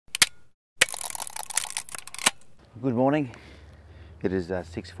Good morning. It is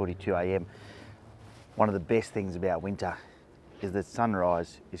 6:42 a.m. One of the best things about winter is that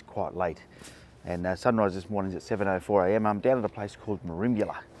sunrise is quite late. And sunrise this morning is at 7:04 a.m. I'm down at a place called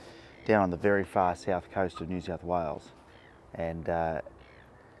Merimbula, down on the very far south coast of New South Wales. And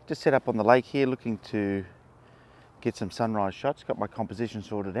just set up on the lake here looking to get some sunrise shots. Got my composition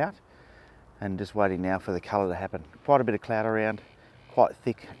sorted out and just waiting now for the colour to happen. Quite a bit of cloud around, quite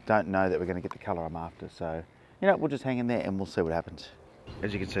thick. Don't know that we're going to get the colour I'm after. So, you know, we'll just hang in there and we'll see what happens.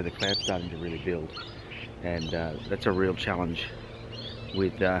 As you can see, the cloud's starting to really build, and that's a real challenge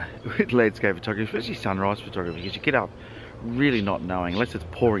with landscape photography, especially sunrise photography, because you get up really not knowing, unless it's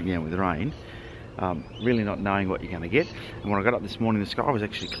pouring down with rain, really not knowing what you're going to get. And when I got up this morning, the sky was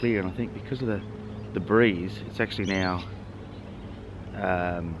actually clear, and I think because of the breeze, it's actually now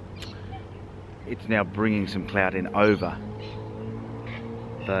bringing some cloud in over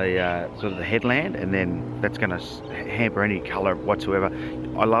the sort of the headland, and then that's going to hamper any colour whatsoever.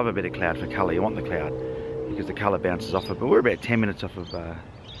 I love a bit of cloud for colour. You want the cloud because the colour bounces off it. But we're about 10 minutes off of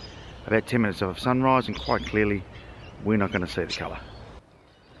sunrise, and quite clearly we're not going to see the colour.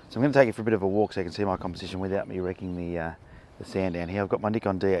 So I'm going to take you for a bit of a walk so you can see my composition without me wrecking the sand down here. I've got my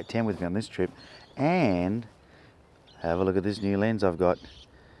Nikon D810 with me on this trip, and have a look at this new lens I've got.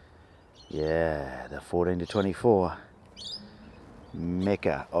 Yeah, the 14-24.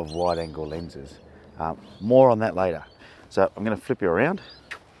 Mecca of wide angle lenses. More on that later. So I'm going to flip you around.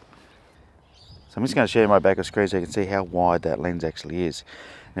 So I'm just going to show you my back of screen so you can see how wide that lens actually is.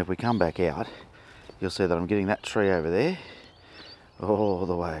 And if we come back out, you'll see that I'm getting that tree over there all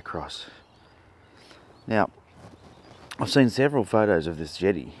the way across. Now, I've seen several photos of this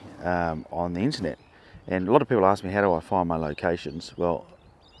jetty on the internet, and a lot of people ask me, how do I find my locations? Well,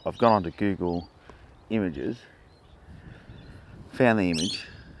 I've gone onto Google Images, found the image,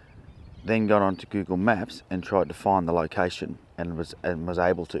 then got onto Google Maps and tried to find the location, and was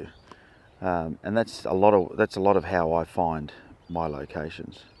able to. And that's a lot of how I find my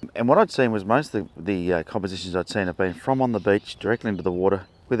locations. And what I'd seen was most of the compositions I'd seen have been from on the beach directly into the water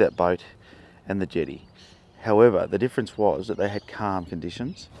with that boat and the jetty. However, the difference was that they had calm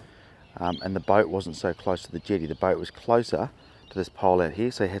conditions, and the boat wasn't so close to the jetty. The boat was closer to this pole out here,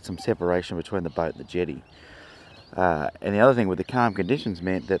 so you had some separation between the boat and the jetty. And the other thing with the calm conditions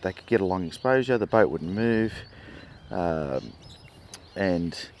meant that they could get a long exposure, the boat wouldn't move,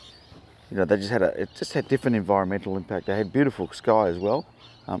 and you know, it just had different environmental impact. They had beautiful sky as well,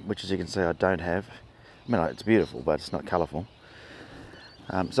 which, as you can see, I don't have. I mean, it's beautiful, but it's not colourful.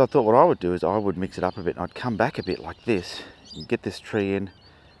 So I thought what I would do is I would mix it up a bit, and I'd come back a bit like this, and get this tree in,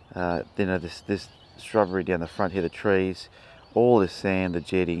 you know, this shrubbery down the front here, the trees, all this sand, the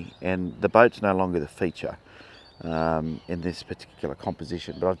jetty, and the boat's no longer the feature in this particular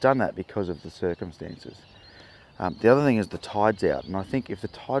composition. But I've done that because of the circumstances. The other thing is the tide's out, and I think if the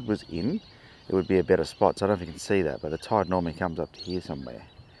tide was in, it would be a better spot. So I don't know if you can see that, but the tide normally comes up to here somewhere,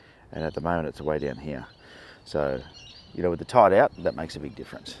 and at the moment it's way down here. So, you know, with the tide out, that makes a big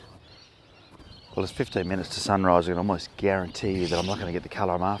difference. Well, it's 15 minutes to sunrise, and I can almost guarantee you that I'm not going to get the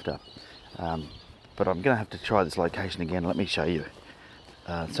colour I'm after. But I'm going to have to try this location again. Let me show you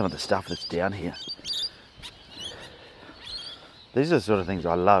some of the stuff that's down here. These are the sort of things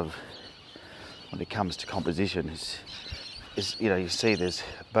I love when it comes to composition. Is you know, you see there's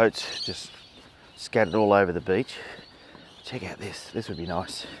boats just scattered all over the beach. Check out this. This would be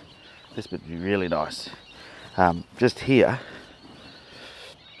nice. This would be really nice. Just here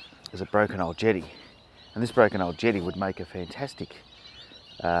is a broken old jetty, and this broken old jetty would make a fantastic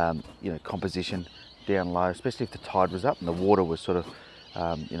you know, composition down low, especially if the tide was up and the water was sort of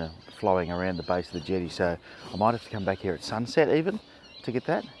you know, flowing around the base of the jetty. So I might have to come back here at sunset even to get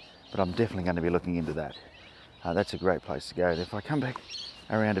that, but I'm definitely going to be looking into that. That's a great place to go. And if I come back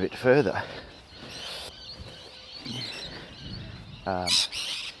around a bit further,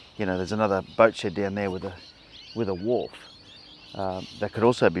 you know, there's another boat shed down there with a wharf. That could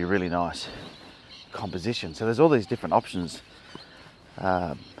also be really nice composition. So there's all these different options,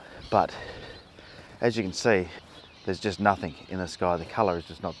 but as you can see, there's just nothing in the sky. The colour is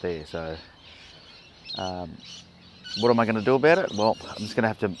just not there. So what am I going to do about it? Well, I'm just going to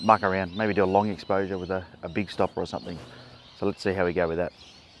have to muck around, maybe do a long exposure with a big stopper or something. So let's see how we go with that.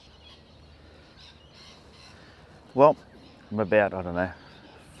 Well, I'm about, I don't know,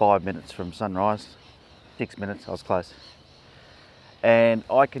 5 minutes from sunrise. 6 minutes, I was close. And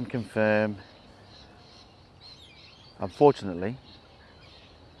I can confirm, unfortunately,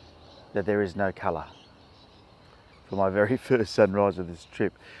 that there is no colour for my very first sunrise of this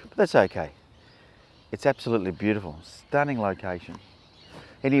trip. But that's okay. It's absolutely beautiful, stunning location.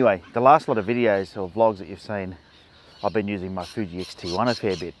 Anyway, the last lot of videos or vlogs that you've seen I've been using my Fuji X-T1 a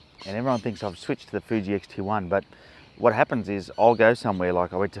fair bit, and everyone thinks I've switched to the Fuji X-T1, but what happens is I'll go somewhere,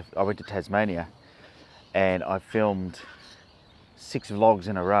 like I went to Tasmania, and I filmed 6 vlogs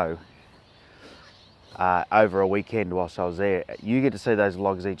in a row over a weekend whilst I was there. You get to see those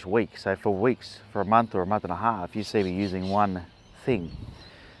vlogs each week, so for weeks, for a month or a month and a half, you see me using one thing.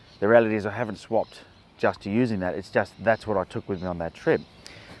 The reality is I haven't swapped just to using that, it's just that's what I took with me on that trip.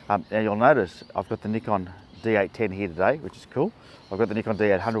 Now you'll notice I've got the Nikon D810 here today, which is cool. I've got the Nikon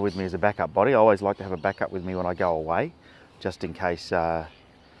D800 with me as a backup body. I always like to have a backup with me when I go away, just in case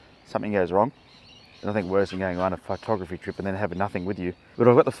something goes wrong. Nothing worse than going on a photography trip and then having nothing with you. But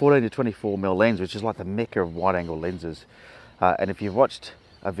I've got the 14 to 24mm lens, which is like the mecca of wide angle lenses. And if you've watched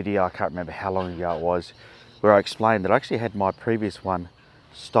a video, I can't remember how long ago it was, where I explained that I actually had my previous one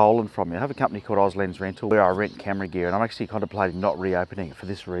stolen from me. I have a company called Oz Lens Rental where I rent camera gear, and I'm actually contemplating not reopening it for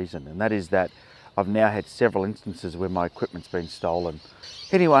this reason, and that is that I've now had several instances where my equipment's been stolen.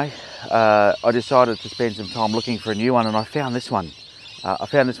 Anyway, I decided to spend some time looking for a new one, and I found this one. I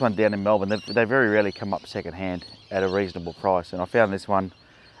found this one down in Melbourne. They very rarely come up second hand at a reasonable price, and I found this one,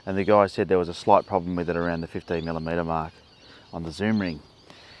 and the guy said there was a slight problem with it around the 15mm mark on the zoom ring.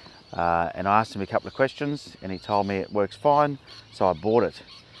 And I asked him a couple of questions, and he told me it works fine, so I bought it.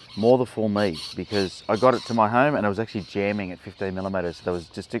 More the fool me, because I got it to my home and it was actually jamming at 15mm, so there was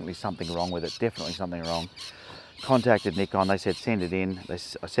distinctly something wrong with it, definitely something wrong. Contacted Nikon, they said send it in. I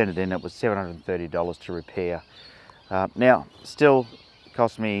sent it in, it was $730 to repair. Now, still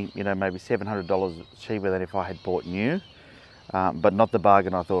cost me, you know, maybe $700 cheaper than if I had bought new, but not the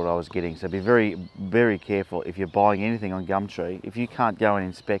bargain I thought I was getting. So be very, very careful if you're buying anything on Gumtree. If you can't go and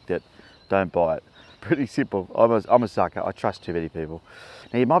inspect it, don't buy it. Pretty simple. I'm a sucker. I trust too many people.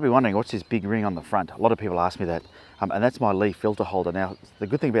 Now you might be wondering, what's this big ring on the front? A lot of people ask me that, and that's my Lee filter holder. Now the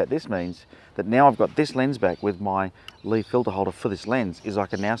good thing about this means that now I've got this lens back with my Lee filter holder for this lens, is I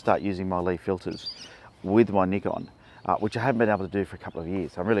can now start using my Lee filters with my Nikon, which I haven't been able to do for a couple of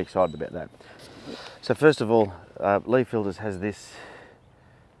years. I'm really excited about that. So first of all, Lee Filters has this,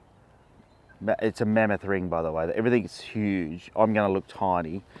 it's a mammoth ring, by the way. Everything's huge. I'm going to look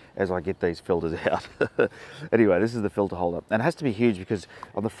tiny as I get these filters out. Anyway, this is the filter holder, and it has to be huge because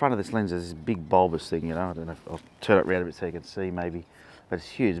on the front of this lens there's this big bulbous thing, you know. I don't know if I'll turn it around a bit so you can see maybe, but it's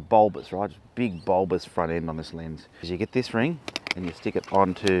huge, bulbous, right? Just big bulbous front end on this lens. So you get this ring and you stick it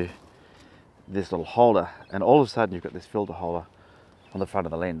onto this little holder, and all of a sudden you've got this filter holder on the front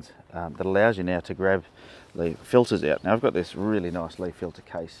of the lens that allows you now to grab the filters out. Now I've got this really nice Lee filter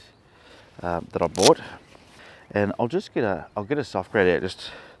case that I bought, and I'll get a soft grade out,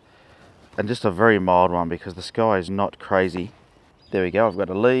 just a very mild one because the sky is not crazy. There we go. I've got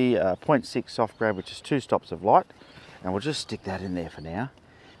a Lee 0.6 soft grade, which is 2 stops of light, and we'll just stick that in there for now.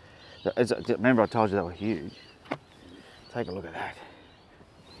 Remember I told you they were huge. Take a look at that.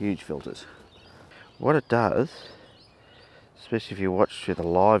 Huge filters. What it does, especially if you watch through the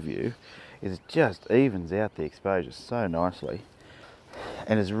live view, is it just evens out the exposure so nicely,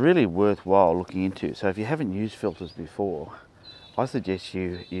 and it's really worthwhile looking into. So if you haven't used filters before, I suggest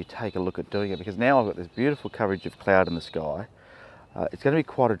you take a look at doing it, because now I've got this beautiful coverage of cloud in the sky. It's going to be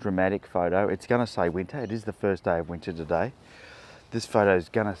quite a dramatic photo. It's going to say winter. It is the first day of winter today. This photo is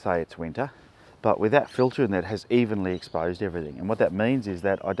going to say it's winter, but with that filter in there, it has evenly exposed everything. And what that means is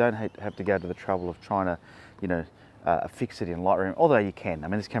that I don't have to go to the trouble of trying to, you know, fix it in Lightroom, although you can. I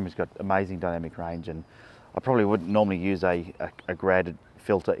mean, this camera's got amazing dynamic range, and I probably wouldn't normally use a graded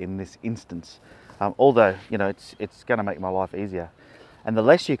filter in this instance. Although, you know, it's going to make my life easier. And the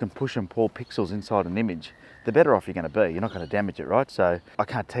less you can push and pull pixels inside an image, the better off you're going to be. You're not going to damage it, right? So I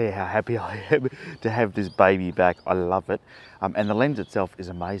can't tell you how happy I am to have this baby back. I love it. And the lens itself is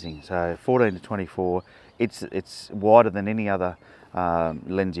amazing. So 14 to 24, it's wider than any other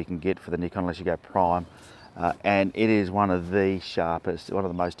lens you can get for the Nikon unless you go prime. And it is one of the sharpest, one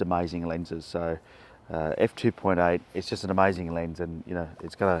of the most amazing lenses. So f2.8, it's just an amazing lens, and you know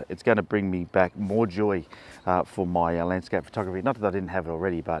it's gonna bring me back more joy for my landscape photography. Not that I didn't have it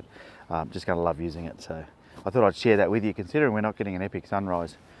already, but just gonna love using it. So I thought I'd share that with you, considering we're not getting an epic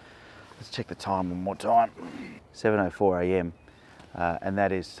sunrise. Let's check the time one more time. 7:04 a.m. And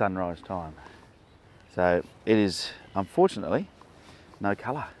that is sunrise time. So it is, unfortunately, no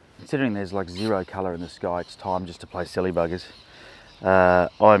colour. Considering there's like zero colour in the sky, it's time just to play silly buggers.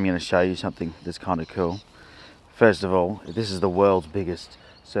 I'm going to show you something that's kind of cool. First of all, this is the world's biggest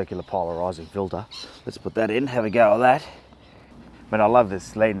circular polarizing filter. Let's put that in, have a go at that. I mean, I love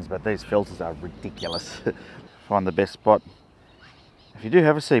this lens, but these filters are ridiculous. Find the best spot. If you do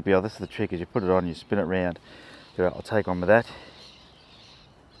have a CPL, this is the trick, is you put it on, you spin it round. Here, I'll take on with that.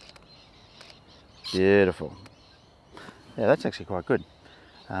 Beautiful. Yeah, that's actually quite good.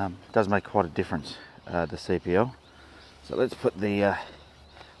 Does make quite a difference, the CPL. So let's put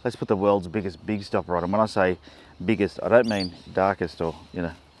the world's biggest big stopper on. And when I say biggest, I don't mean darkest or, you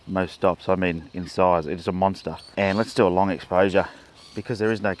know, most stops. I mean in size. It's a monster. And let's do a long exposure. Because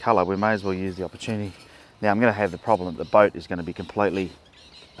there is no colour, we may as well use the opportunity. Now I'm going to have the problem that the boat is going to be completely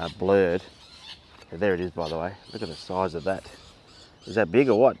blurred. There it is, by the way. Look at the size of that. Is that big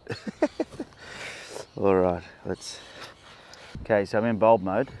or what? All right, let's... Okay, so I'm in bulb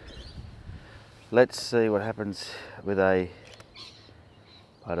mode. Let's see what happens with a...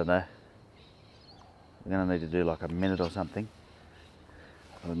 I don't know. I'm going to need to do like a minute or something.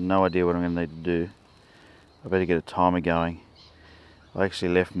 I have no idea what I'm going to need to do. I better get a timer going. I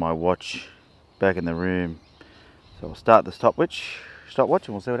actually left my watch back in the room. So I'll start the stopwatch and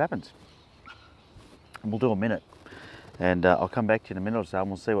we'll see what happens. And we'll do a minute. And I'll come back to you in a minute or so and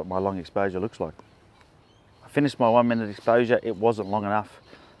we'll see what my long exposure looks like. I finished my 1 minute exposure. It wasn't long enough.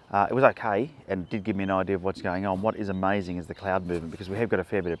 It was okay and did give me an idea of what's going on. What is amazing is the cloud movement, because we have got a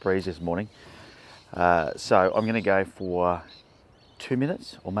fair bit of breeze this morning. So I'm going to go for 2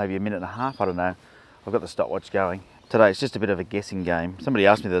 minutes or maybe a minute and a half. I don't know. I've got the stopwatch going. Today it's just a bit of a guessing game. Somebody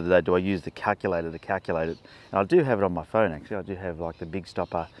asked me the other day, do I use the calculator to calculate it? And I do have it on my phone actually. I do have like the big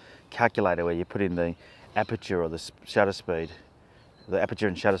stopper calculator where you put in the aperture or the shutter speed, the aperture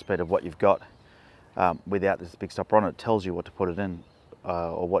and shutter speed of what you've got without this big stopper on it. It tells you what to put it in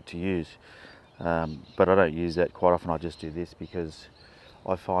or what to use. But I don't use that quite often. I just do this because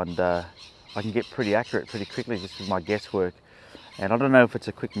I find I can get pretty accurate pretty quickly just with my guesswork. And I don't know if it's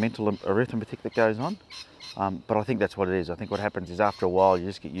a quick mental arithmetic that goes on. But I think that's what it is. I think what happens is after a while you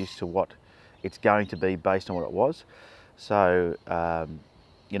just get used to what it's going to be based on what it was. So,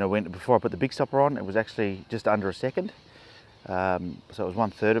 you know, before I put the big stopper on, it was actually just under a second. So it was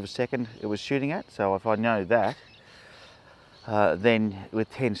 1/3 of a second it was shooting at. So if I know that, then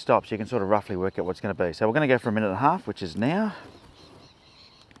with 10 stops you can sort of roughly work out what it's going to be. So we're going to go for a minute and a half, which is now.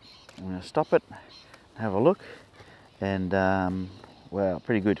 I'm going to stop it, have a look, and wow,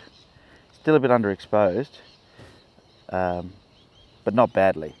 pretty good. Still a bit underexposed, but not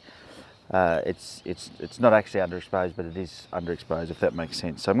badly. It's not actually underexposed, but it is underexposed, if that makes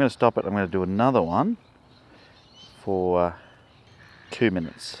sense. So I'm going to stop it. I'm going to do another one for 2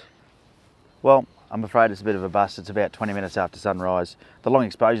 minutes. Well, I'm afraid it's a bit of a bust. It's about 20 minutes after sunrise. The long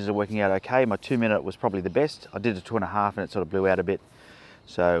exposures are working out okay. My 2 minute was probably the best. I did a 2.5 and it sort of blew out a bit.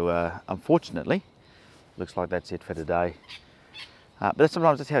 So unfortunately, looks like that's it for today. But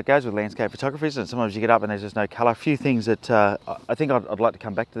sometimes that's how it goes with landscape photography, and sometimes you get up and there's just no colour. A few things that I think I'd like to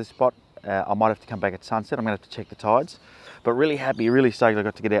come back to this spot. I might have to come back at sunset. I'm going to have to check the tides. But really happy, really stoked I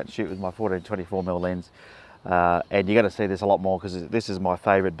got to get out and shoot with my 14-24mm lens. And you're going to see this a lot more because this is my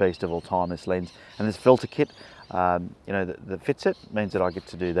favourite beast of all time, this lens. And this filter kit, you know, that fits it means that I get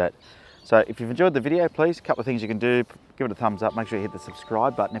to do that. So if you've enjoyed the video, please, a couple of things you can do. Give it a thumbs up, make sure you hit the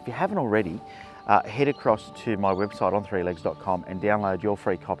subscribe button. If you haven't already, head across to my website on3legs.com and download your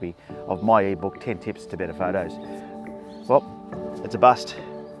free copy of my ebook, 10 Tips to Better Photos. Well, it's a bust.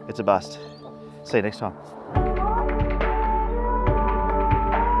 It's a bust. See you next time.